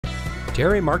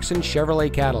Terry Marxen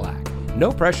Chevrolet Cadillac.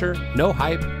 No pressure, no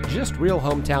hype, just real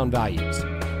hometown values.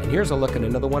 And here's a look at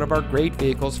another one of our great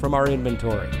vehicles from our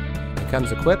inventory. It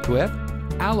comes equipped with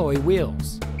alloy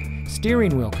wheels,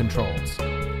 steering wheel controls,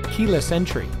 keyless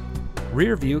entry,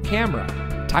 rear view camera,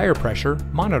 tire pressure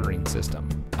monitoring system,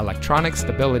 electronic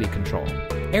stability control,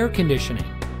 air conditioning,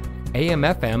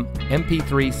 AM/FM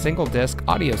MP3 single disc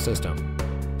audio system,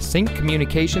 sync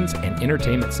communications and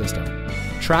entertainment system,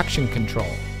 traction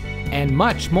control, and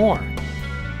much more.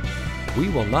 We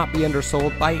will not be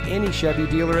undersold by any Chevy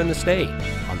dealer in the state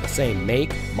on the same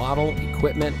make, model,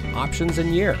 equipment, options,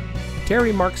 and year.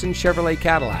 Terry Marxen Chevrolet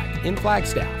Cadillac in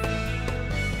Flagstaff.